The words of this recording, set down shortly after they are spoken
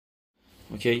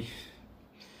اوکی.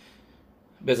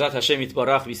 به ذات هشم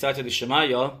یتبارک بی‌ساعت شما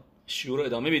یا شروع رو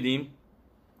ادامه بدیم.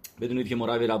 بدونید که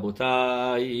مرای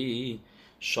ربوتای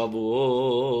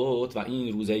شابوت و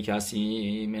این روزایی که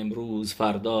هستیم امروز،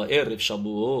 فردا، عرب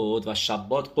شابوت و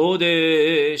شبات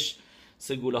قدش،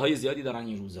 سگوله های زیادی دارن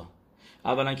این روزا.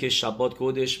 اولا که شبات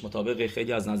قدش مطابق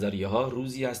خیلی از نظریه ها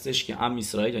روزی هستش که ام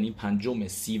اسرائیل یعنی 5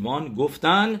 سیوان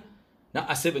گفتن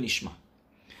نعسه بنشما.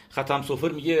 ختم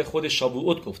سفر میگه خود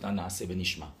شابوت گفتن نعسه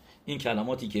بنشما. این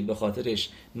کلماتی که به خاطرش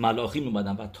ملاخیم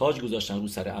اومدن و تاج گذاشتن رو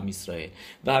سر ام اسرائیل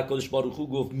و حکادش باروخو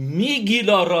گفت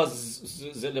میگیلا راز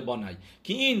زلبانای،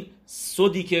 که این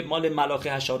صدی که مال ملاخی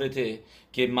حشارته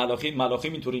که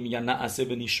ملاخیم اینطوری میگن نعسه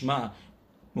بنشما،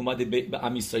 اومده به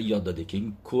ام اسرائیل یاد داده که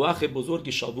این کوخ بزرگ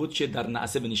شابوت چه در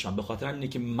نعسه بنشما. به خاطر اینه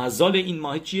که مزال این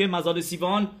ماه چیه؟ مزال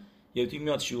سیوان. یادتون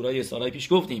میاد شورای سالهای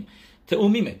پیش گفتیم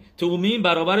تئومیم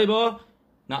برابر با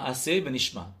نعسه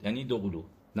بنشما، یعنی دو قلو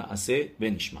نعسه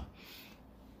بنشما.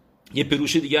 یه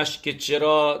پیروش دیگهش که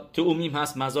چرا تئومیم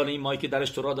هست مزال این ماهی که درش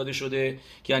تورا داده شده،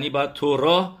 که یعنی باید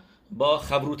تورا با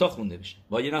خبروتا خونده بشه،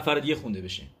 با یه نفر دیگه خونده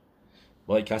بشه،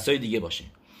 با کسای دیگه باشه.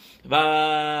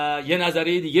 و یه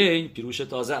نظریه دیگه این پیروش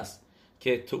تازه است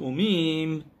که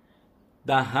تئومیم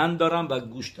دهن دارن و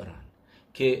گوش دارن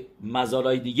که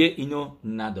مزالای دیگه اینو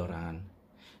ندارن،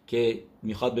 که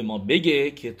میخواد به ما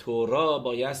بگه که تورا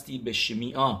بایستی به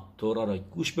شمیعا تورا را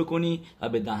گوش بکنی و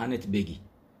به دهنت بگی.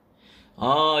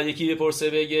 یکی بپرسه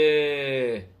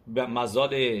بگه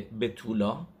مزال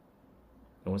بتولا،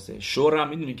 شور هم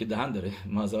میدونی که دهن داره،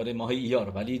 مزال ماه ایار،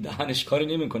 ولی دهنش کاری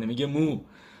نمیکنه، میگه مو،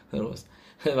 درست.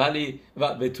 ولی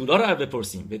بتولا رو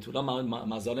بپرسیم، بتولا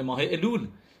مزال ماه الول،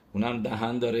 اونم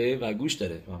دهن داره و گوش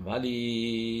داره.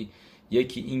 ولی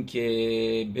یکی این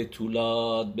که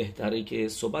بتولا بهتره که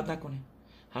صحبت نکنه،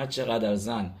 هر چقدر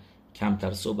زن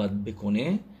کمتر صحبت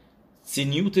بکنه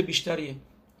سینیوت بیشتریه،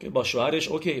 که با شوهرش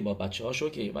اوکی، با بچه هاش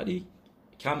اوکی، ولی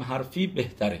کم حرفی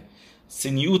بهتره،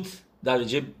 سینیوت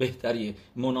درجه بهتریه،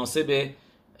 مناسب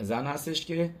زن هستش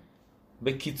که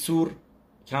به کیتسور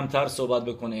کمتر صحبت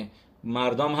بکنه.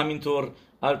 مردم همینطور،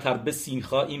 التر به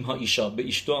سینخا ایمها ایشا به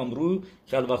ایشتو امرو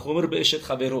کل و خمر به اشت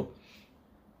خبرو.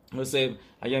 مثل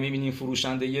اگر میبینیم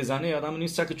فروشنده یه زنه، آدم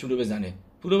نیست که چولو بزنه،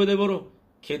 پولو بده برو،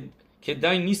 که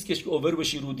دای نیست که اوور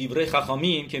بشی رو دیوره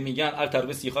خخامیم که میگن التر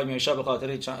به سیخای میشه به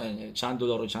خاطر چند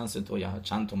دلار و چند سنت یا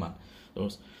چند تومن،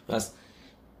 درست. پس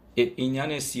این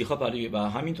یعنی سیخا پری و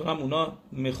همینطور هم اونا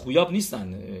مخویاب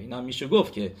نیستن، اینا میشه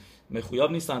گفت که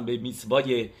مخویاب نیستن به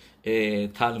میtzvah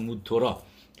تلمود تورا.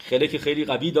 خیلی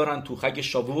قوی دارن تو خگ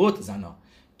شابوت زنا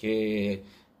که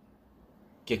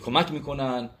کمک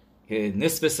میکنن که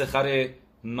نصف سخر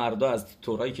مردا از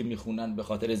تورایی که میخونن به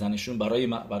خاطر زنشون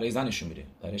برای زنشون میره،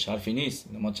 درش حرفی نیست.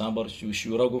 ما چند بار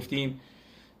شیورا گفتیم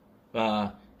و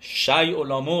شی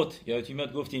علاموت، یادتون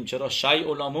میاد گفتیم چرا شی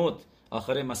علاموت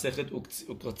آخر مسخت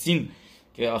اوکتسین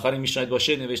که آخر میشنید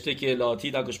باشه نوشته که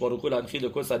لاتی داگش باروکول انخیل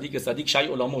کل صدیق شی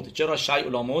علاموت. چرا شی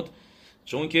علاموت؟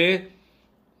 چون که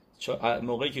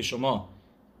موقعی که شما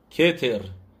کتر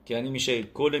که یعنی میشه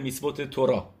کل میtzvot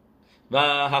تورا و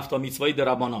 7 میtzvot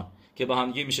دربانان که با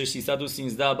هم دیگه میشه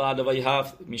 313 به علاوه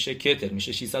 7 میشه کتر،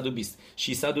 میشه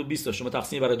 620 رو شما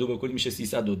تقسیم بر 2 بکنید میشه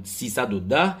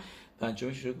 310.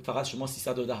 پنجمیش فقط شما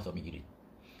 310 تا میگیرید،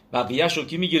 بقیه‌اش رو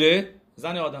کی میگیره؟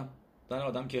 زن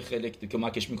آدم که خیلی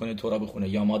کمکش میکنه تورا بخونه،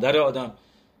 یا مادر آدم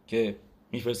که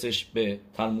میفرستش به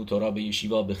تلمود تورا، به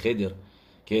یشیوا، به خدر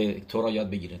که تورا یاد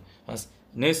بگیره. پس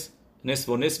نصف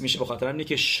و نصف میشه، به خاطر اینه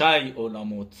که شی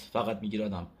علاموت فقط میگیره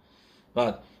آدم.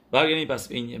 بعد برگردیم پس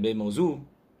به موضوع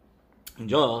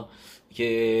اینجا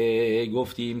که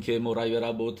گفتیم که مرای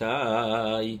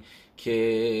ربوتای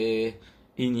که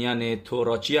این یعنی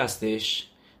تورا چی هستش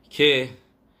که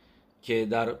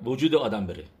در وجود آدم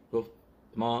بره.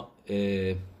 ما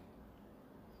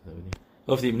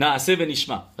گفتیم نعسه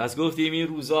بنشما، پس گفتیم این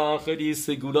روزا خیلی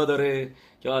سگولا داره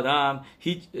که آدم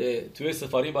هیچ توی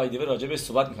سفاری بایدیوه راجع به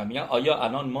صحبت میکنم، میگن آیا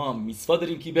الان ما میtzvah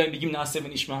داریم که بگیم نعسه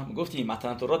بنشما؟ گفتیم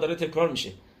متن تورا داره تکرار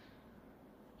میشه،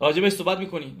 راجع به صحبت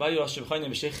میکنی، ولی راست بخوای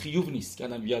نمیشه خیوب نیست که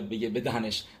الان بیاد بگه به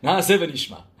دهنش نعسه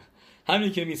بنشما.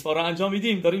 همین که میtzvah رو انجام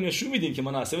میدیم داریم نشون میدیم که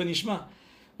ما نعسه بنشما،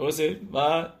 درسته.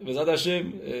 و به ذاتش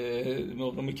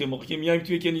موقعی که میایم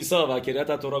توی کنیسا و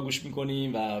قرائت تورا گوش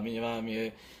میکنیم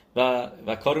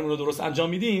و کارمون رو درست انجام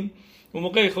میدیم، اون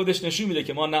موقع خودش نشون میده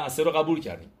که ما نعسه رو قبول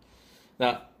کردیم.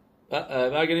 نه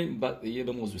برگردیم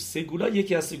به موضوع سگولا.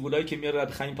 یکی از سگولایی که میاره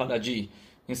ربی خیم پلجی،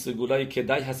 این سگولایی که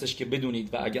دای هستش که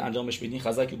بدونید و اگه انجامش بدین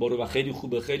خزک بارو و خیلی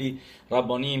خوبه، خیلی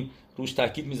ربانیم روش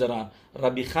تاکید میذارن.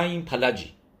 ربی خیم پلجی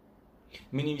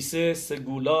مینویسه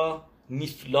سگولا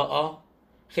نفلاء،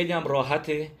 خیلی هم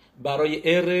راحته برای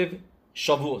عرب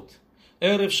شابوت.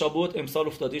 عرب شابوت امسال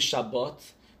افتاده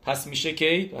شبات، پس میشه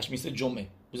کی؟ پس میشه جمعه،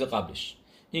 روز قبلش.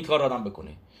 این کار آدم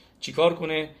بکنه. چی کار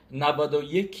کنه؟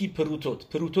 91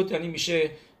 پروتوت یعنی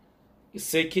میشه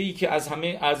سکه‌ای که از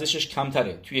همه ارزشش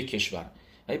کمتره توی کشور.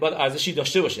 یعنی باید ارزشی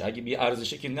داشته باشه. اگه بی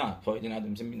ارزشه که نه، فایده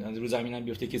نداره. مثلا رو زمینم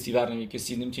بیفته کسی ور نمیاد،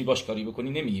 کسی نمیتونی باش کاری بکنی،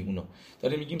 نمیگیم اونو.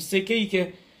 داره میگیم سکه‌ای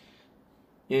که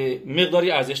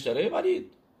مقداری ارزش داره ولی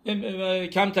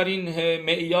کمترین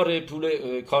معیار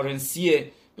پول کارنسی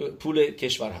پول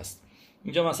کشور هست.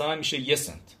 اینجا مثلا میشه 1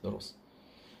 سنت، درست؟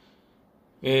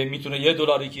 میتونه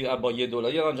 $1 که با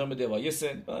 $1 انجام بده و 1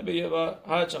 سنت و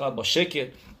هر چقدر با شکل.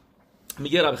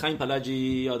 میگه ربی خیم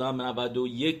پلجی آدم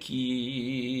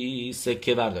 91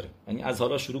 سکه برداره، یعنی از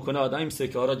حالا شروع کنه آدم این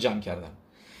سکه ها را جمع کردن.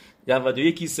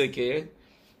 91 سکه،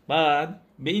 بعد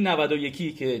به این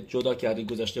 91 که جدا کردی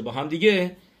گذاشته با هم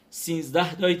دیگه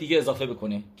 13 تای دیگه اضافه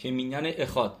بکنه که مینین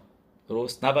اخاد،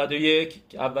 درست؟ 91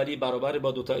 که اولی برابر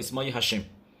با دوتا اسمای هشم،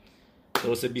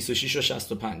 درست؟ 26 و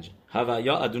 65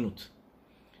 هویا ادونوت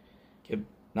که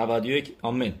 91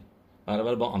 آمن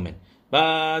برابر با آمن.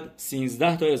 بعد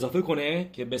 13 تا اضافه کنه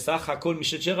که به سخت کل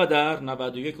میشه چقدر؟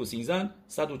 91 و 13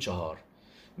 104.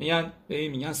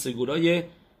 میگن سگولای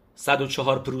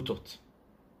 104 پروتوت.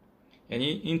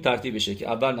 یعنی این ترتیبشه که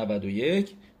اول 91،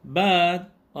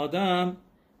 بعد آدم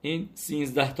این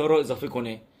 13 تا رو اضافه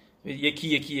کنه،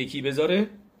 یکی بذاره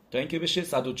تا اینکه بشه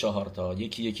 104 تا،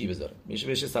 یکی بذاره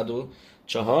بشه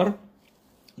 104.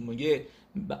 میگه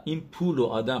این پول رو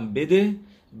آدم بده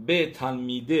به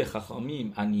تلمیده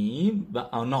خخامیم انیم و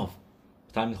آناف،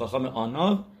 تلمید خخام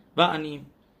آناف و انیم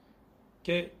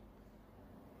که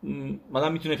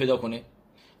آدم میتونه پیدا کنه.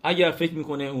 اگر فکر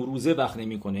میکنه اون روزه وقت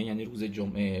نمیکنه، یعنی روز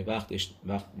جمعه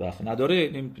وقت نداره،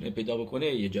 نمیتونه پیدا بکنه،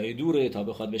 یه جای دوره تا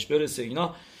بخواد بهش برسه،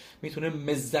 اینا میتونه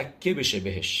مزکه بشه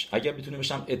بهش. اگر میتونه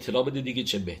بشم اطلاع بده دیگه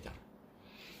چه بهتر.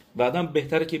 بعدم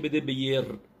بهتره که بده به یه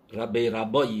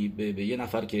ربایی، به یه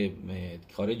نفر که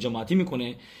کار جماعتی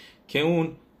میکنه که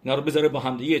اون اینا رو بذاره با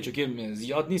هم دیگه، چون که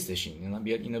زیاد نیستش. اینا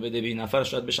بیاد اینو بده به این نفر،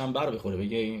 شاید بشم بر بخوره،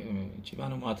 بگه چی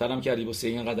منو معطلم کردی واسه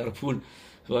اینقدر پول،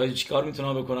 چیکار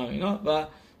میتونم بکنم اینا. و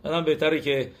بعدم بهتره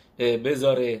که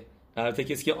بذاره، البته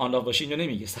کسی که آناف باشه اینو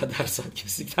نمیگه 100%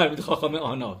 کسی تلمید خاخام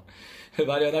آناف،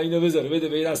 ولی آدم اینو بذاره بده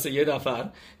به دست یه نفر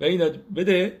و اینو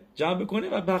بده جمع بکنه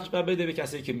و بخش بده به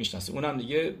کسی که میشناسه. اونم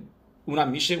دیگه اونم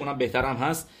میشه، اونم بهترم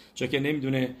هست، چون که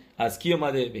نمیدونه از کی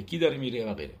اومده، به کی داره میره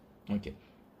و غیره. اوکی.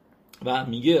 و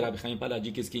میگه ربی خیم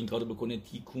پلجی کسی که این کارو بکنه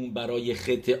تیکون برای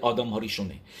خط آدم ها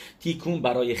ریشونه، تیکون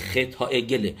برای خط ها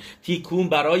اگله، تیکون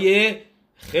برای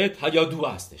خط هیادو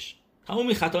هستش.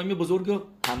 همون خطاهای بزرگ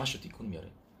همشو تیکون میاره.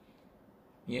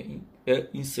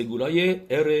 این سگولای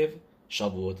عرب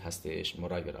شابوت هستش،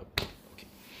 مرای براب. اوکی.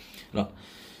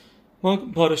 ما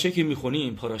پاراشه که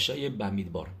میخونیم پاراشه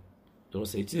بمیدبار،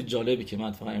 درسته؟ یه چیز جالبی که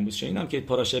من فقط امروز شنیدم که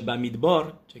پاراشه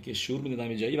بمیدبار، چون که شعور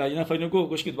میدادم یه جایی و یه نفر اینو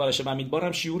گفت که پاراشه بمیدبار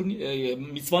هم شعور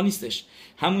میسوا نیستش.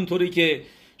 همونطوری که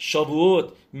شابوت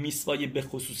میسوای به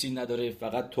خصوصی نداره،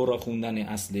 فقط تورا خوندن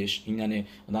اصلش، این یعنی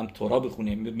آدم تورا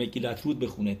بخونه، مگیلت رود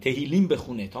بخونه، تهیلیم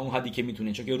بخونه تا اون حدی که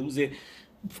میتونه، چون که روز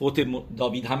فوت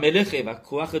داوید هم ملخه و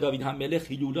کوخ داوید هم ملخ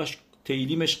هیلولاش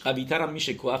تهیلیمش قوی‌تر هم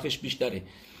میشه، کوخش بیشتره.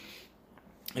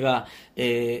 و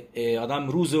آدم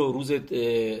روز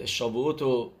شابوت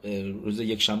و روز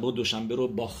یک شنبه و دوشنبه رو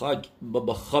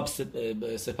با خواب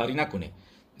سپری نکنه.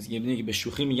 میگه به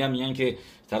شوخی میگن که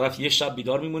طرف یه شب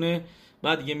بیدار میمونه،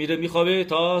 بعد دیگه میره میخوابه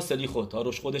تا سلیخو، تا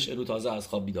روش خودش الو تازه از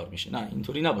خواب بیدار میشه. نه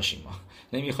اینطوری نباشیم، ما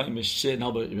نمیخوایم بشه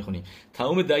بخونیم.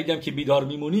 تمام دلیلم که بیدار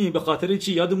میمونیم به خاطر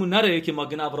چی؟ یادمون نره که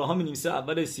ماگن ابراهام مینویسه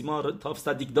اول سیما تاف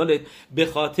صدیق دالت، به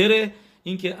خاطر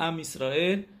اینکه ام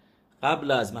اسرائیل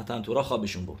قبل از متن تورا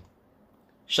خوابشون برد.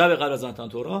 شب قبل از متن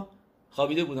تورا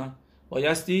خوابیده بودن،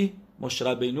 بایستی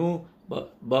مشربینو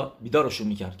با بیدارشون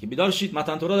میکرد که بیدار شید.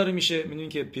 متن تورا داره میشه، میدونین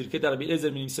که پیرکه در بیل ازر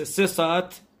مینویسه 3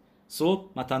 ساعت صبح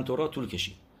متن تورا طول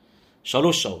کشید،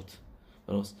 3 ساعت،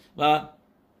 درست؟ و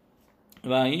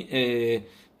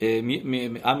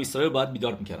ام اسرائیل باید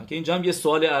بیدار میکردن. که اینجا هم یه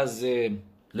سوال از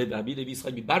لوی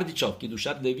اسحاق بردیچاف که دوشت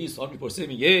لوی سوال میپرسه،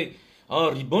 میگه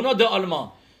ریبونا د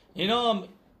آلمان، اینا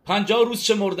 50 روز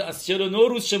شمردن، از 49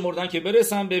 روز شمردن که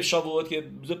برسن به شابوت که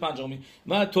روز پنجمی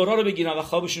و تورا رو بگیرن و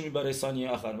خوابشون میبره ثانیه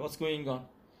آخر. واسه کوینگان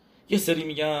یه سری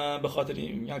میگن به خاطر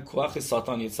میگن کوخ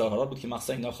ساتانی سهارا بود که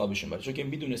مقصد اینا خوابشون بره، چون که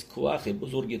میدونست کوخ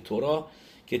بزرگ تورا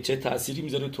که چه تأثیری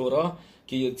میذاره تورا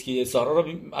که سهارا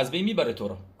رو از بین میبره.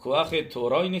 کوخ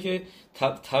تورا اینه که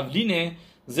تولین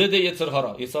ضد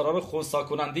یترهارا رو خنثی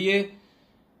کننده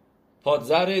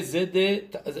پادزر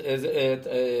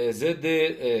ضد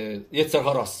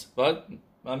یترهاراست و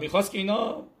من میخواست که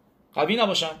اینا قوی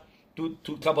نباشن.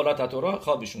 تو کبالات تورا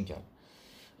خوابشون کرد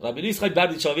ربی لیس خیلی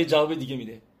بردیچاوی جواب دیگه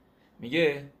میده،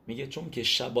 میگه چون که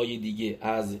شبای دیگه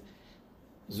از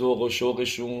ذوق و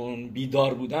شوقشون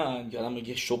بیدار بودن که آدم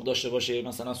میگه شوق داشته باشه،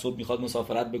 مثلا صبح میخواد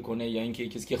مسافرت بکنه یا اینکه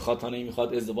کسی که خاتانه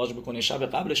میخواد ازدواج بکنه شب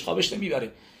قبلش خوابش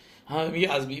نمیبره،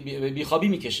 میگه از بیخوابی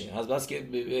میکشه از بس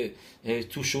که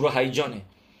تو شور و هیجانه.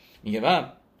 میگه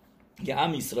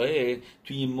ام اسرائیل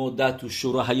توی این مدت تو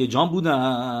شور و هیجان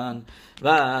بودن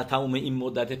و تمام این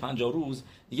مدت 50 روز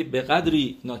دیگه به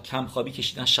قدری اینا کم خوابی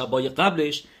کشیدن شبای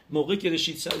قبلش، موقعی که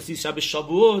رسید شب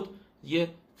شابوت یه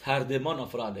تردمان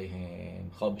افرا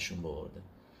علیهم خوابشون برد،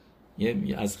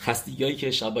 یه از خستگیایی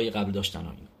که شبای قبل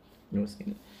داشتن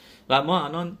و ما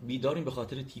الان بیداریم به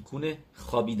خاطر تیکون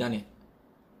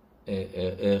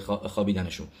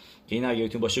خوابیدنشون که این اگه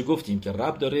یادتون باشه گفتیم که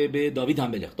رب داره به داوید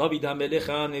همبلخ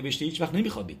نوشته هیچ وقت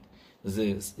نمیخوابید،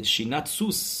 شینت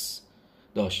سوس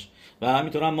داشت و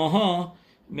همینطور هم ماها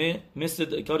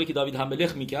مثل کاری که داوید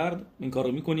همبلخ میکرد این کار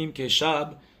رو میکنیم که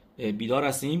شب بیدار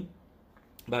هستیم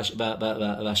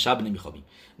و شب نمیخوابیم.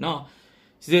 نه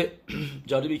چیز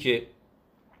جالبی که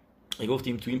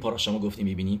گفتیم تو این پاراشا ما گفتیم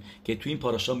میبینیم که تو این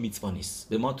پاراشا میتوا نیست،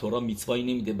 به ما تورا میتوایی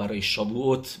نمیده برای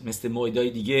شابوت مثل موعدهای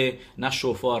دیگه، نه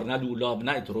شوفار نه لولاب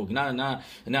نه اتروگ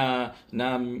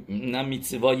نه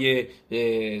میتوای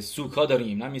سوکا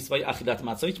داریم، نه میتوای اخیلت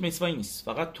متزا، هیچ میتوایی نیست،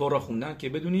 فقط تورا خوندن که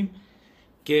بدونیم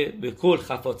که به کل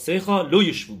خفات سیخا لو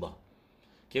یشبوبا،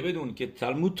 که بدون که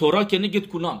تلمود تورا که نگید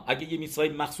کلام اگه یه میتوای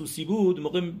مخصوصی بود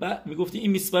موقع میگفتی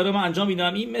این میتوا رو من انجام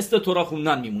میدم این مثل تورا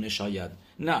خوندن میمونه، شاید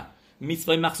نه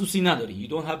میتوای مخصوصی نداری،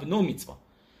 you don't have no میتوا،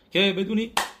 که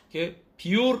بدونی که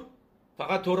پیور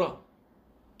فقط تورا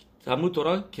تلمود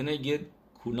تورا که نگید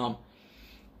کلام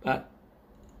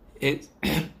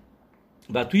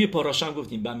و توی پاراشا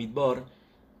گفتیم بمیدبار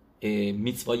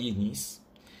میتوایی نیست.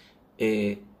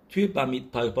 توی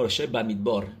پاراشای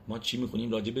بمیدبار ما چی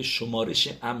میخونیم راجع به شمارش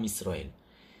ام اسرائیل؟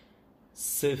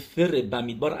 سفر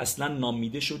بمیدبار اصلا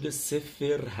نامیده شده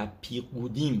سفر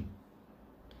هپیقودیم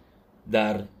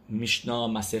در میشنا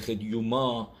مسخت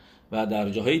یوما و در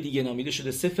جاهای دیگه نامیده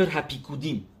شده سفر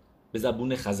هپیکودیم به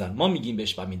زبون خزن، ما میگیم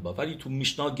بهش بمیدبار ولی تو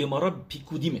میشنا گمارا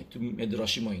پیکودیمه تو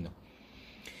مدراشی ما اینا.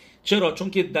 چرا؟ چون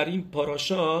که در این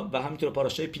پاراشا و همینطور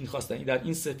پاراشای پینخاستنی در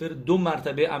این سفر 2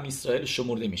 مرتبه ام اسرائیل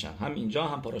شمرده میشن، هم اینجا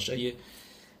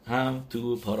هم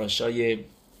تو پاراشای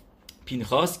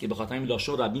پینخاست که به خاطر همین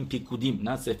لاشو ربین پیکودیم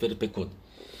نه سفر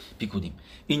پیکودیم.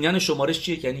 این یعنی شمارش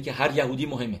چیه؟ یعنی که هر یهودی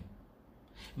مهمه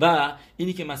و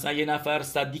اینی که مثلا یه نفر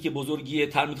صدیق بزرگی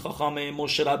تلمیذ خاخام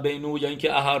موشه ربینو یا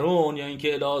اینکه اهرون یا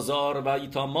اینکه العازار و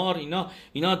ایتامار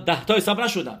اینا 10 تا حساب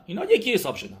نشدن، اینا یکی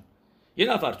حساب شدن. یه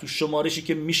نفر تو شمارشی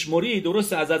که میشموری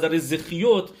درست از نظر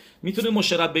زخیوت میتونه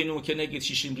مشرب بینو که نگید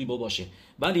 6 ریبو باشه،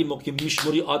 ولی موقع که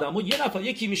میشموری آدمو یه نفر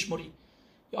یکی میشموری،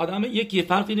 آدم یکی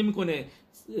فرقی نمیکنه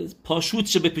پاشوت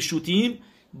شه به پشوتیم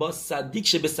با صدیق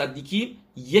شه به صدیقیم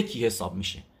یکی حساب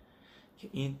میشه. که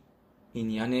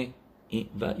این یعنی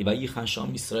و این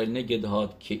خنشام اسرائیل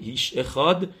نگدهاد که ایش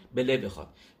اخاد بله بخواد،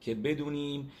 که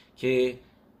بدونیم که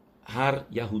هر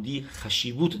یهودی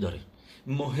خشیبوت داره،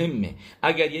 مهمه.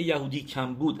 اگر یه یهودی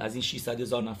کم بود از این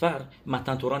 600,000 نفر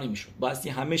متن تورا نمیشد، بایستی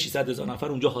همه 600,000 نفر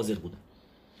اونجا حاضر بودن،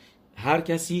 هر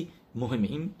کسی مهمه.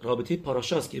 این رابطه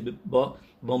پاراشاست که با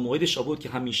موعد شابوت که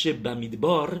همیشه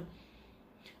بمیدبار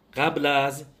قبل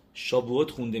از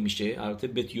شابوت خونده میشه. البته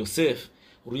بیت یوسف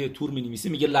روی تور مینویسه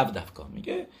میگه لو دفکا،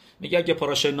 میگه اگه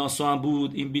پاراشای ناسو هم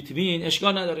بود این بیتوین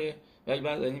اشکال نداره،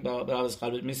 یعنی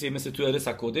مثل تو ارس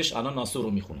کودش الان ناسو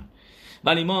رو میخونن،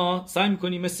 ولی ما سعی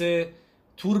میکنیم مثل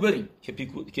تور بریم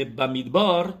که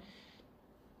بمیدبار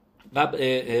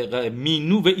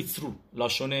مینو و ایترو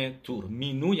لاشون تور،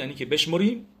 مینو یعنی که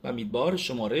بشمریم، بمیدبار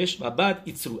شمارش و بعد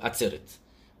ایترو اتسرت،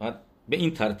 و به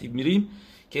این ترتیب میریم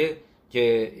که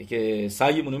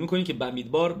سعیمون رو میکنیم که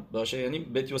بمیدبار باشه. یعنی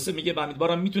بیت یوسف میگه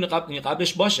بمیدبار هم میتونه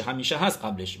قبلش باشه، همیشه هست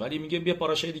قبلش، ولی میگه بیا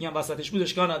پاراشای دیگه هم وسطش بود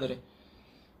اشکال نداره،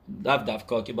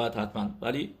 دفکا که بعد حتما،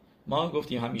 ولی ما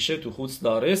گفتیم همیشه تو خودس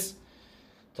دارس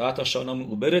تا شانام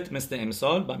اوبرت مثل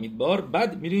امسال بمیدبار،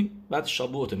 بعد میریم بعد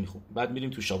شابوت میخونیم، بعد میریم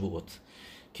تو شابوت،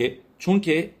 که چون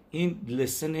که این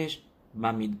لسنش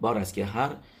بمیدبار است که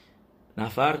هر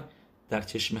نفر در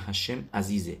چشم هشم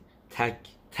عزیزه،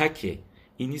 تکه،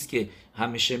 این نیست که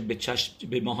همیشه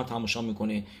به ماها تماشا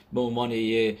میکنه به عنوان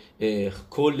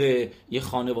کل یه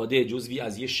خانواده، جزوی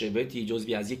از یه شبتی،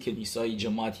 جزوی از یه کلیسای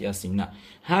جماعتی هستیم، نه،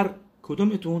 هر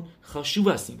کدومتون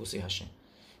خشوع هستیم واسه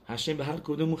هشم به هر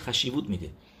کدومون خشیوت میده.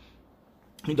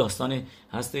 این داستان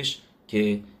هستش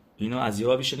که اینو از یه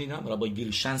راوی شنیدم، ربای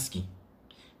گیلشنسکی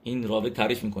این راوی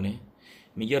تعریف میکنه،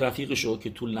 میگه رفیقشو که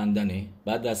تو لندنه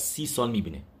بعد از 30 سال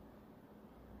میبینه،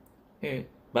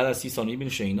 بعد از 30 سال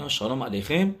میبینه اینا شالام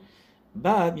علیکم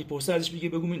بعد میپرسه ازش، میگه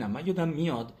بگو ببینم، من یادم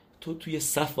میاد تو توی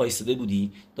صف وایساده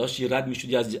بودی، داشتی رد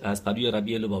میشدی از پروی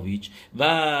ربی لوباویچ و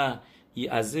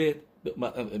ازت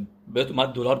بهت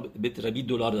اومد دلار، بهت ربی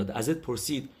دلار داد، ازت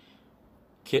پرسید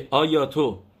که آیا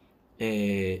تو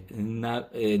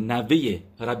نوه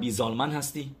ربی زالمن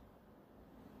هستی؟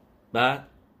 بعد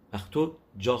وقت تو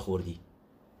جا خوردی،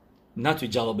 نه توی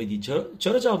جواب بدی.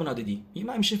 چرا جواب ندادی؟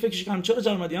 من همیشه فکرش کردم چرا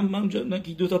جواب ندادی؟ من اونجا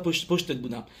دو تا پشتت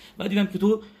بودم، بعد دیدم که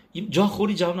تو جا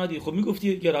خوری جواب ندادی. خب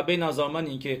میگفتی که ربی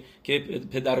نازالمنی که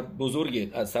پدر بزرگ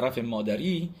از طرف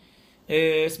مادری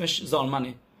اسمش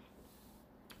زالمنه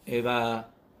و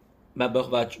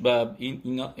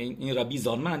این ربی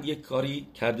زالمن یک کاری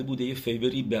کرده بوده، یه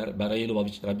فیوری برای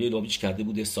ربی لوباویچ کرده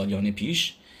بوده سالیان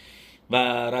پیش و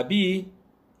ربی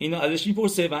اینو ازش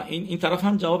میپرسه و این طرف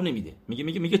هم جواب نمیده.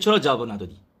 میگه چرا جواب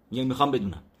ندادی؟ میگه میخوام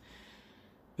بدونم.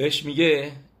 بهش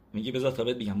میگه بذار تا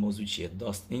بهت بگم موضوع چیه.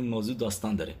 این موضوع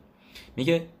داستان داره.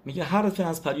 میگه هر دفعه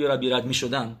از پری و ربی رد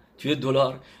میشدن توی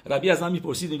دلار، ربی از من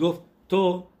میپرسید، میگفت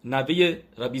تو نوه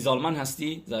ربی زالمن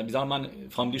هستی؟ ربی زالمن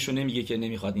فامیلیشو نمیگه که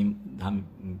نمیخواد این هم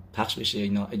پخش بشه،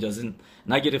 اینا اجازه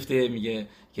نگرفته، میگه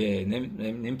که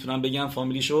نمیتونم بگم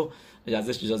فامیلیشو،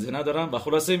 ازش اجازه ندارم و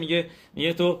خلاصه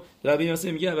میگه تو ربی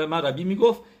مثلا میگه و من ربی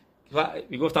میگفت و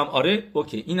میگفتم آره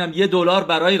اوکی، اینم $1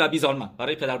 برای ربی زالمن،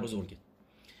 برای پدر بزرگه.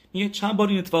 میگه چند بار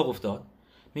این اتفاق افتاد.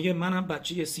 میگه منم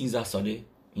بچه 13 ساله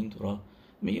اینطورا،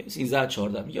 میگه 13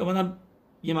 14، میگه منم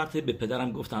یه مرتبه به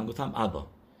پدرم گفتم ابا،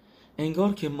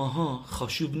 انگار که ماها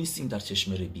خاشوب نیستیم در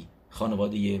چشم ربی،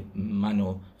 خانواده من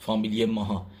و فامیلی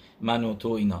ماها، من و تو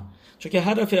اینا، چون که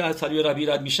هر دفعه از پری ربی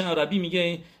رد میشن ربی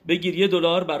میگه بگیر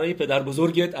 $1 برای پدر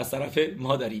بزرگت از طرف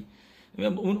مادری.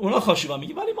 اونا خاشوبن،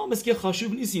 میگه ولی ما مثل که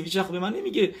خاشوب نیستیم، هیچ وقت به من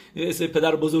نمیگه اسم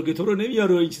پدر بزرگ تو رو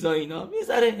نمیاره و این چیزا اینا،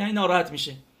 میذاره یعنی ناراحت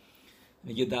میشه.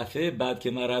 میگه دفعه بعد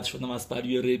که من رد شدم از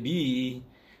پری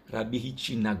ربی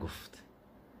هیچی نگفت.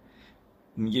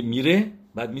 میگه میره،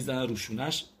 بعد میزنن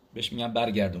روشونش، بهش میگن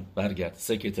برگرد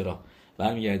سکرترا،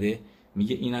 برمیگرده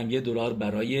میگه اینم $1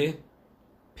 برای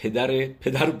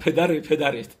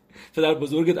پدرت، پدر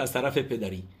بزرگت از طرف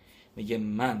پدری. میگه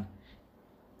من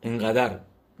اینقدر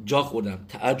جا خوردم،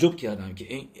 تعجب کردم که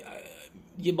این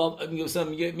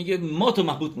میگه ما تو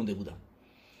محبوط مونده بودم.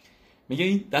 میگه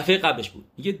این دفعه قبلش بود،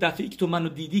 میگه دفعه‌ای که تو منو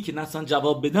دیدی که نتونستم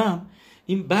جواب بدم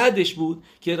این بعدش بود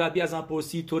که ربی ازم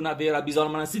پرسید تو نوه ربی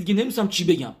زالمن هستی، دیگه نمی‌دونم چی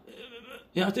بگم،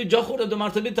 یعنی جا خوردم، 2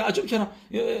 مرتبه تعجب کردم.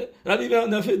 ربی به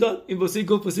من دفعه داد این واسه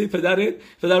گفت واسه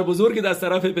پدر بزرگ از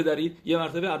طرف پدری، یه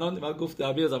مرتبه الان من گفت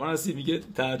ربی زالمن هستی، میگه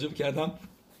تعجب کردم.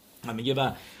 میگه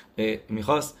و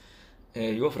میخواست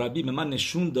گفت ربی به من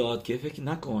نشون داد که فکر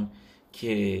نکن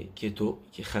که تو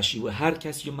که خشیو هر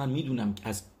کسی رو من میدونم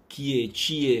از کیه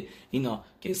چیه اینا،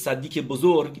 که صدیق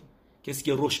بزرگ کسی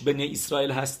که روش بن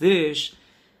اسرائیل هستش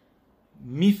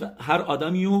هر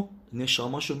آدمی و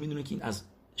نشاماشو میدونه که این از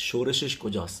شورشش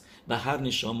کجاست و هر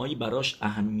نشامایی براش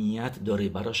اهمیت داره،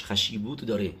 براش خشیبوت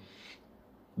داره.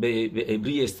 به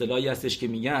عبری اصطلاحی هستش که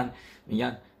میگن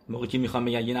موقعی که میخوام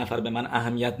بگن یه نفر به من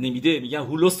اهمیت نمیده، میگن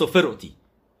هولو سوفروتی،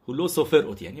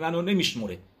 یعنی منو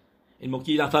نمیشمره. این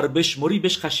موقعی یه نفر بشمری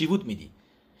بهش خشیبوت میدی،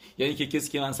 یعنی که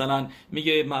کسی که مثلا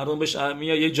میگه مردم بهش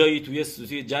میاد یه جایی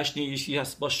توی جشنی یکی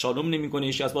هست باش شالوم نمیکنه،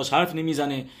 یکی هست باش حرف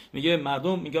نمیزنه، میگه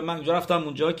مردم میگه من اونجا رفتم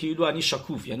اونجا کیلو یعنی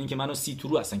شکوف، یعنی که منو سی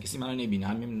ترو هستن، کسی منو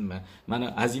نمیبینه، من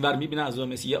از این ور میبینه، از اون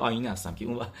مثل یه آینه هستم که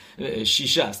اون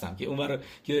شیشه هستم که اون ور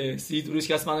که سی تروش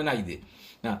کس منو ندیده.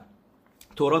 نه،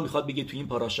 تورا میخواد بگه تو این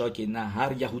پاراشا که نه،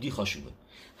 هر یهودی خاشوبه،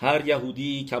 هر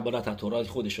یهودی کبارت تورات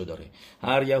خودشو داره،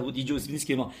 هر یهودی جزئی نیست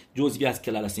که ما جزئی از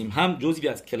کلال هستیم، هم جزئی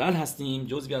از کلال هستیم،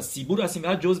 جزئی از سیبور هستیم،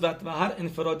 هر جزء و هر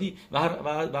انفرادی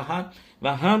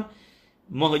و هم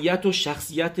ماهیت و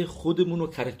شخصیت خودمون و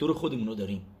کاراکتر خودمون رو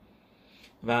داریم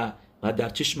و در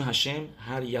چشم هشم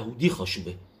هر یهودی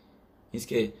خاشوبه، نیست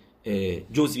که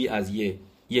جزئی از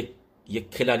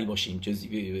یک کلالی باشیم،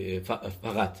 جزئی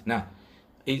فقط نه،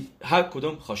 هر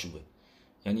کدوم خاشوبه.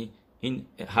 یعنی این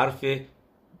حرف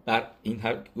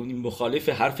این مخالف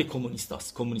حرف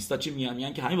کمونیستاست. کمونیستا چی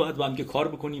میگن که همین باید با هم که کار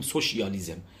بکنیم،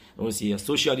 سوشیالیسم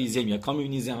یا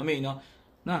کمونیسم، همه اینا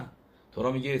نه.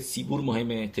 تورا میگه سیبور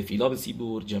مهمه، تفیلا به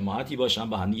سیبور، جماعتی باشن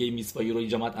با هم دیگه میسوایی رو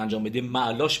جماعت انجام بده،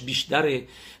 معلاش بیشتره،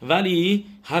 ولی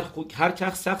هر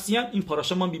شخصی هم این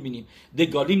پاراشا ما میبینیم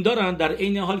دگالیم دارن، در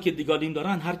عین حال که دگالیم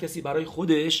دارن هر کسی برای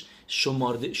خودش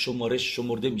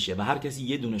شمرده میشه و هر کسی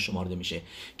یه دونه شمارده میشه،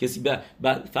 کسی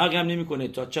فرقی هم نمیکنه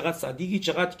تا چقدر صدیقی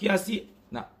چقدر کی هستی،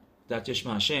 نه، در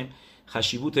چشم هشم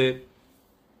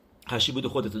خشیبوت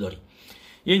خودت داری.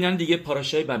 یعنی دیگه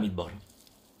پاراشای بمیدبار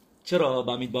چرا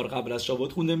بمیدبار قبل از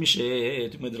شابوت خونده میشه؟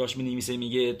 تو مدراش می‌نویسه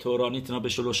میگه تورا نیتنا به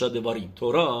شلوشا دواریم،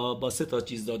 تورا با 3 تا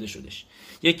چیز داده شدش،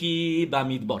 یکی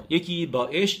بمیدبار، یکی با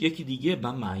اش، یکی دیگه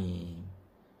با معیم.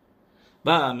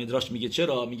 و مدراش میگه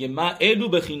چرا؟ میگه ما الو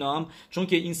بخینام، چون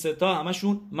که این 3 تا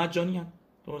همشون مجانی هستن.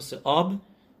 درسته؟ آب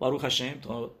باروخ هشم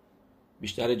تا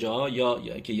بیشتر جا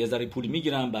یا که یه ذره پول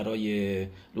میگیرن برای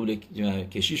لوله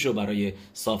کشیش و برای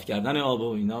صاف کردن آب و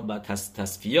اینا، بعد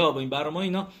تصفیه آب و این برنامه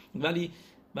اینا،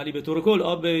 ولی به طور کل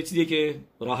آب چیزیه که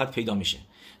راحت پیدا میشه.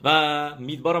 و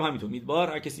میدبار هم همینطور. میدبار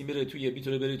هر کسی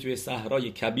میتونه بره توی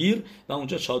صحرای کبیر و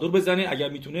اونجا چادر بزنه، اگر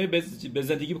میتونه به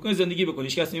زندگی بکنه، زندگی بکنه.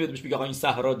 هیچ کسی نمیاد بهش بگه آقا این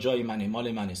صحرا جای منه،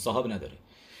 مال منه، صاحب نداره.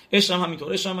 عشق هم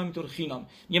همینطور. خینام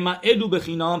یه من الو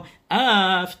بخینام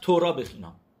اف تورا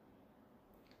بخینام.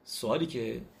 سوالی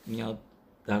که میاد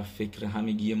در فکر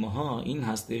همگی ماها این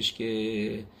هستش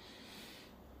که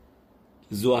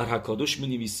زوهر حکادوش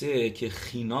می‌نویسه که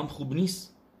خینام خوب نیست.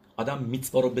 آدم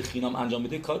میتوا رو به خینام انجام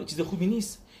بده کار چیز خوبی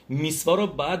نیست. میتوا رو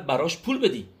باید براش پول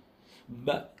بدی.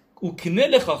 اوکنه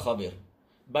لخا خابر،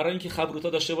 برای اینکه خبروتا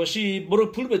داشته باشی برو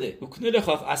پول بده. اوکنه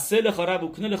لخا اصل خراب،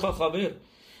 اوکنه لخا خابر.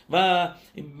 و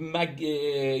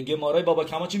گمارای بابا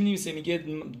کما چی می‌نویسه؟ میگه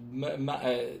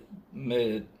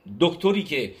دکتری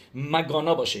که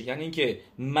مگانا باشه، یعنی اینکه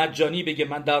مجانی بگه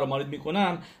من درمانت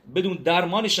میکنم، بدون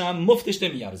درمانش هم مفتش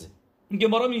نمیارزه. این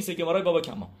گمارا می‌نویسه، گمارای بابا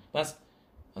کما. پس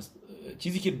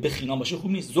چیزی که بخینا باشه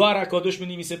خوب نیست. زوار اکادوش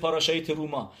می‌نویسه پاراشای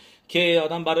تروما که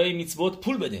آدم برای میتوت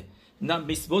پول بده. نه،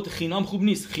 میتوت خینام خوب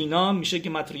نیست. خینام میشه که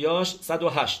متریاش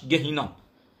 108 گهینام.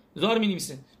 زوار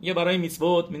می‌نویسه میگه برای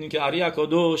میتوت می‌دونی که اری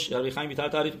اکادوش یا بخوایم بیشتر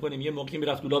تعریف کنیم، یه موقعی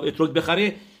میرفت دولاب اتروک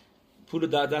بخره، پول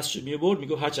در دستش می‌برد،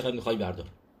 میگه هر چقدر می‌خوای بردار.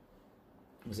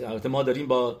 مثلا البته ما داریم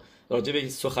با راجع به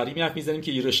سخری حرف می‌زنیم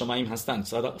که یرشمایم هستن،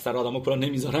 سر آدمو کلا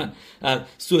نمیذارن،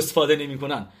 سوء استفاده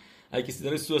نمی‌کنن. اگه کسی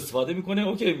داره سوء استفاده میکنه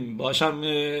اوکی باشم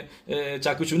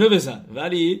چکوچونه بزن،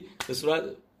 ولی به صورت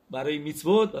برای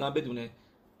میتوت برام بدونه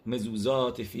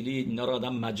مزوزات فیلی اینا رو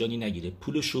آدم مجانی نگیره،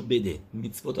 پولشو بده.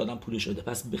 میتوت آدم پولشو بده.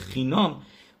 پس به خینام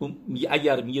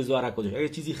اگر میگه زوار کدش، اگر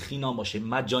چیزی خینام باشه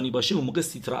مجانی باشه، اون موقع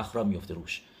سیترا اخرا میفته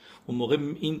روش، اون موقع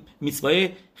این میتوای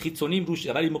خیتونیم روش.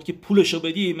 ولی موقعی که پولشو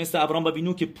بدی، مثل ابراهام و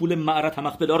بینو که پول معرت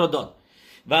همخبلا رو داد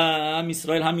و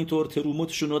اسرائیل همینطور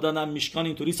تروموتشون رو دادن، میشکان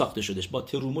اینطوری ساخته شدش با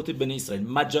تروموت بنی اسرائیل،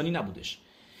 مجانی نبودش.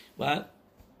 و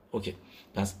اوکی،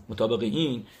 پس مطابق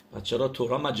این پس چرا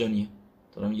تورا مجانیه؟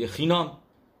 تورا میگه خینام،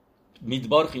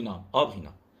 میدبار خینام، آب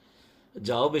خینام.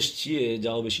 جوابش چیه؟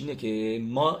 جوابش اینه که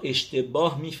ما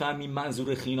اشتباه میفهمیم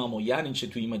منظور خینامو. یعنی چه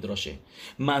توی این مدراشه؟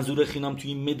 منظور خینام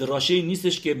توی این مدراشه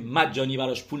نیستش که مجانی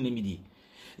براش پول نمیدی،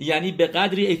 یعنی به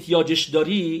قدری احتیاجش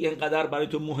داری اینقدر برای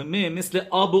تو مهمه، مثل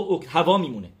آب و هوا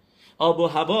میمونه. آب و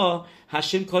هوا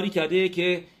هشم کاری کرده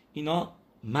که اینا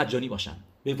مجانی باشن،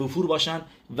 به وفور باشن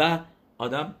و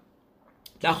آدم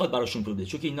نخواد براشون پول بده،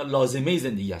 چون که اینا لازمه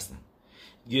زندگی هستن.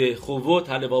 یه خووت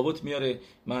حلواوت میاره.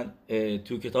 من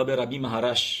تو کتاب ربی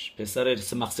مهرش پسر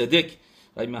مقصدک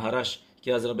ربی مهرش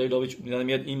که از ربی لاویچ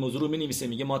میاد این موضوع رو مینویسه،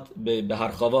 میگه ما به هر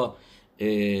خوا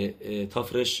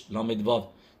تافرش لامدواو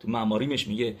تو معماریمش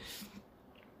میگه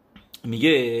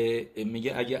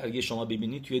اگه شما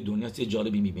ببینید توی دنیا چیز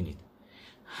جالبی میبینید.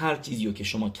 هر چیزیو که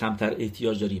شما کمتر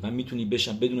احتیاج داری و میتونی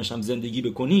بدونش هم زندگی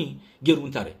بکنی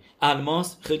گرونتره.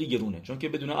 الماس خیلی گرونه، چون که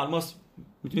بدون الماس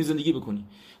میتونی زندگی بکنی.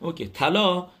 اوکی،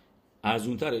 طلا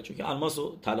ارزونتره، چون که الماس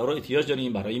و طلا رو احتیاج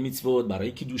داریم برای میتوت،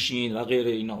 برای کیدوشین و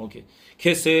غیره اینا. اوکی،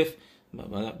 کسف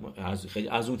خیلی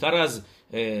ارزونتر از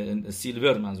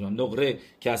سیلور، منظورم نقره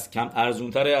که از کم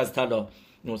ارزونتره از طلا.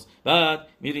 بعد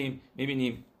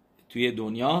میبینیم توی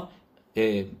دنیا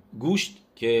گوشت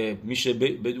که میشه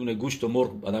بدون گوشت و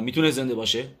مرغ آدم میتونه زنده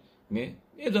باشه،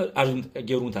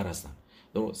 گرونتر هستن.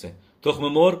 درسته؟ تخم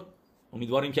مرغ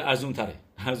امیدواریم که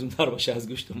ارزونتر باشه از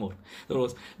گوشت و مرغ.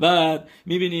 درست؟ بعد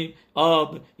میبینیم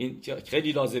آب، این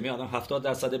خیلی لازمه. آدم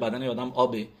 70% بدن آدم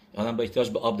آبه، آدم با احتیاج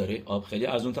به آب داره. آب خیلی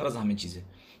ارزونتر از همه چیزه.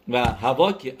 و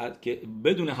هوا که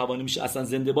بدون هوا نمیشه اصلا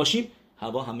زنده باشیم.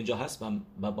 هوا همه جا هست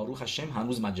و باروخ هشم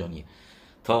هنوز مجانیه،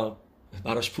 تا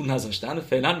براش پول نذاشتن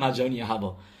فعلا مجانیه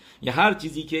هوا. یا هر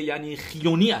چیزی که یعنی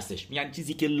خیونی هستش، یعنی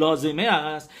چیزی که لازمه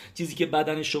است، چیزی که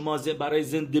بدن شما برای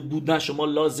زنده بودن شما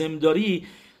لازم داری،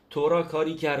 تورا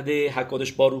کاری کرده،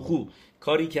 حکادش باروخو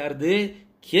کاری کرده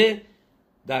که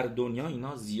در دنیا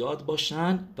اینا زیاد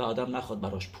باشن و آدم نخواد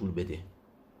براش پول بده.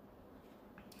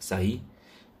 صحیح؟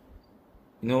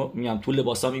 اینو میگم تو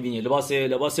لباسا میبینی،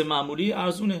 لباس معمولی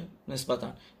ارزونه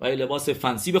نسبتا، ولی لباس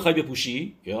فنسی بخوای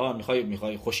بپوشی یا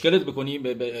میخوای خوشگلت بکنی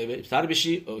بهتر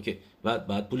بشی، اوکی،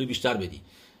 بعد پول بیشتر بدی.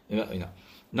 اینا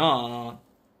نه،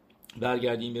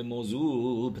 برگردیم به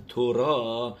موضوع.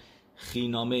 تورا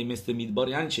خینامه مثل میدبار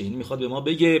یعنی چه؟ این میخواد به ما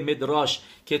بگه مدراش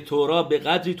که تورا به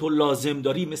قدری تو لازم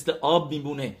داری مثل آب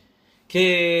میمونه،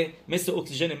 که مثل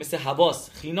اکسیژن، مثل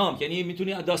هواست. خینام یعنی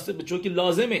میتونی دسته به چون که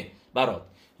لازمه برات.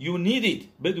 You need it.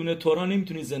 بدون تورا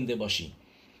نمیتونی زنده باشی.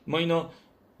 ما اینو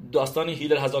داستان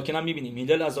هیلل هزاکن هم میبینیم.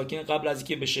 هیلل هزاکن قبل از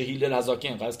اینکه بشه هیلل هزاکن،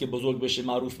 قبل از که بزرگ بشه،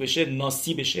 معروف بشه،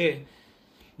 ناسی بشه،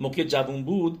 موقع جوون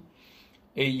بود،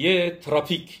 یه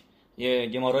تراپیک، یه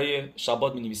گمارای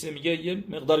شبات می‌نویسه، میگه یه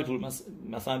مقداری پول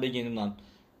مثلا بگین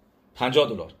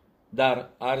 $50 در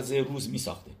عرض روز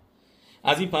میساخته.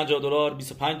 از این $50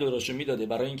 $25 میداده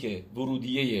برای اینکه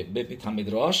ورودیه به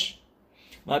تمدراش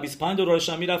و $25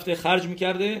 هم میرفته خرج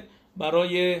میکرده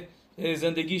برای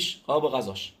زندگیش، آب و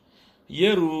غذاش.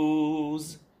 یه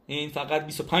روز این فقط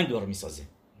 $25 میسازه،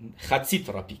 خطی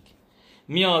تراپیک.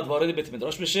 میاد وارد بیت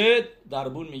مدراش بشه،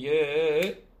 دربون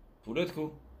میگه پولت کو؟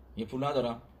 یه پول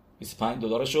ندارم.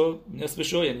 $25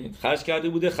 نصفشو یعنی خرج کرده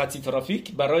بوده خطی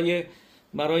ترافیک برای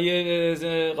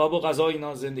قاب و غذا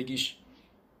اینا زندگیش.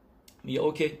 میگه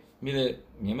اوکی، میره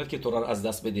میگه که تو را از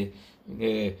دست بده.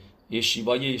 یه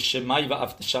شیوای شمعی و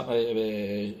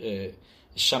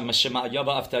شمعیا و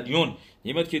افتریون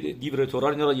میگه که دیور تورا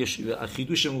اینا را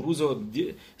خیدوش اون روز و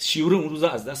شیور اون روز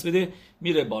از دست بده.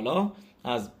 میره بالا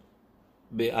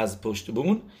از پشت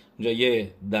بون، اونجا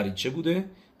یه دریچه بوده،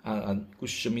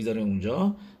 گوشش میذاره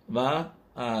اونجا و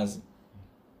از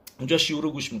اونجا شیور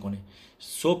رو گوش میکنه.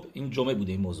 صبح، این جمعه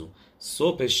بوده این موضوع،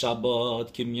 صبح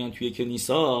شبات که میان توی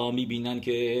کنیسا میبینن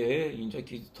که اینجا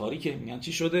که تاریکه، میگن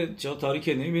چی شده؟ چرا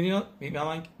تاریکه؟ نمیبینن،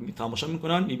 میبینن تماشا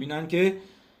میکنن، میبینن که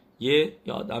یه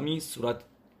آدمی صورت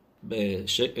به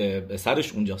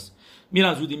سرش اونجاست.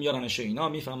 میرن زودی میارنش اینا،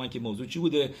 میفهمن که موضوع چی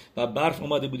بوده و برف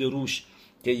اومده بوده روش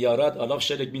که یارد الاف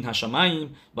شلک بین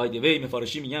هشمایم. بای دی وی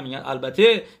مفارشی میگن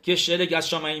البته که شلک از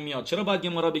شمایم میاد. چرا باید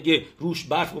گمارا بگه روش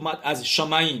برف اومد از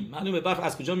شمایم؟ معلومه برف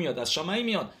از کجا میاد؟ از شمایم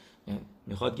میاد.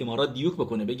 میخواد گمارا دیوک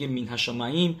بکنه، بگه مین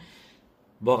هشمایم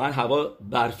واقعا هوا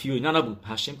برفی و اینا نبود.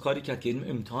 هشم کاری کرد که اینو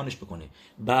امتحانش بکنه.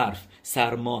 برف،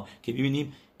 سرما که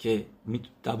ببینیم که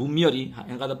دووم میاری،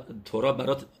 اینقدر تورا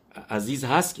برات عزیز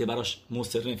هست که براش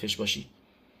مصر نفش باشی.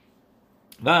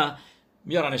 و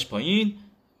میارنش پایین،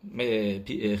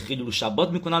 خیلول شبات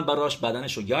میکنن براش،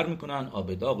 بدنشو گرم میکنن،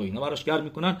 آب داغ و اینا براش گرم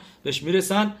میکنن، بهش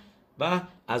میرسن و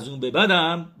از اون به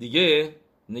بعدم دیگه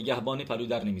نگهبان پلو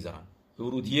در نمیذارن.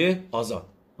 ورودیه آزاد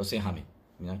واسه همه.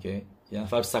 میبینن که یه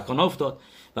نفر سکانه افتاد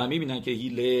و میبینن که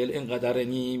هیلل اینقدر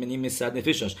نیم صد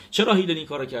نفشش. چرا هیلل این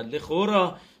کارو کرد؟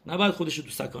 لخورا نباید خودشو تو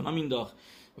سکانه مینداخت.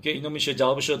 اوکی، اینو میشه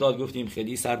جوابش رو داد، گفتیم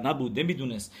خیلی سر نبود،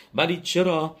 نمیدونست. ولی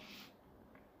چرا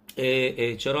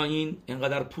این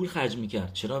اینقدر پول خرج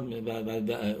میکرد؟ چرا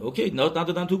اوکی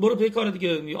ندادن تو برو پی کار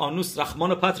دیگه. آنوس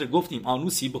رحمان پتر گفتیم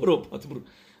آنوسی برو پاتر.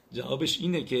 جوابش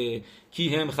اینه که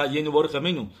کی هم خیین و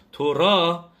برخمینو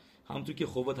تورا همونطور که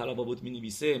خوبه طلبات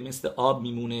می‌نویسه مثل آب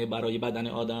میمونه برای بدن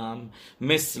آدم،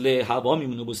 مثل هوا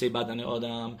میمونه واسه بدن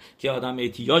آدم که آدم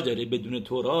احتیاج داره. بدون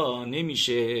تورا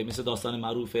نمیشه. مثل داستان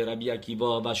معروف ربی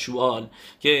عکیوا و شوال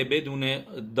که بدون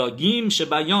داگیم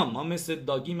شبیام، ما مثل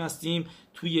داگیم هستیم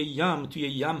توی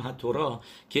یم ها تورا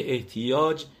که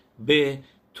احتیاج به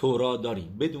تورا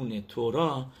داریم. بدون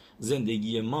تورا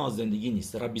زندگی ما زندگی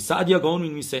نیست. ربی سعدیا گاون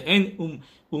می‌نویسه ان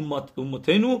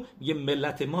امتنو، یه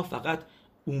ملت ما فقط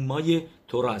اومای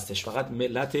تورا هستش، فقط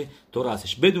ملت تورا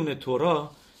هستش. بدون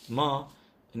تورا ما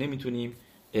نمیتونیم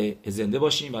زنده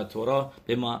باشیم و تورا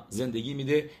به ما زندگی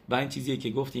میده. و این چیزیه که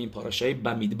گفتیم پاراشای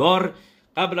بمیدبار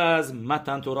قبل از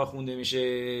متن تورا خونده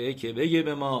میشه که بگه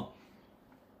به ما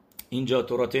اینجا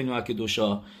توراتینو اک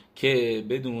دوشا که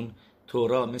بدون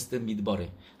تورا مثل میدباره.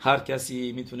 هر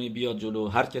کسی میتونه بیاد جلو،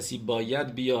 هر کسی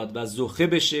باید بیاد و زخه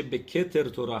بشه به کتر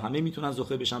تورا. همه میتونن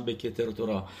زخه بشن به کتر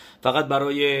تورا. فقط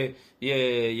برای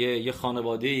یه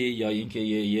خانواده یا اینکه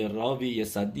یه راوی، یه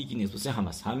صدیقی نیست، واسه همه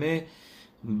است. همه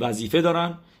وظیفه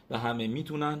دارن و همه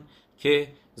میتونن که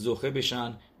زخه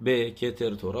بشن به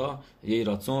کتر تورا. یه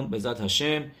راتون به ذات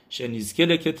هشم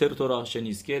شنیزکل کتر تورا،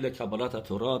 شنیزکل کبالات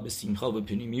تورا به سیمخا و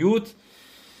پنیمیوت.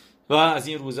 و از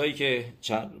این روزایی که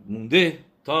مونده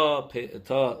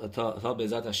تا به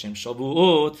ذات هشم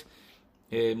شابوت،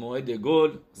 موعد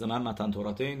گل زمان متن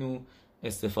توراتینو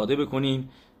استفاده بکنیم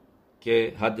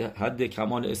که حد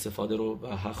کمال استفاده رو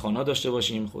و خوانا داشته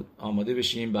باشیم، خود آماده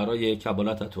بشیم برای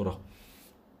کبالت تورا.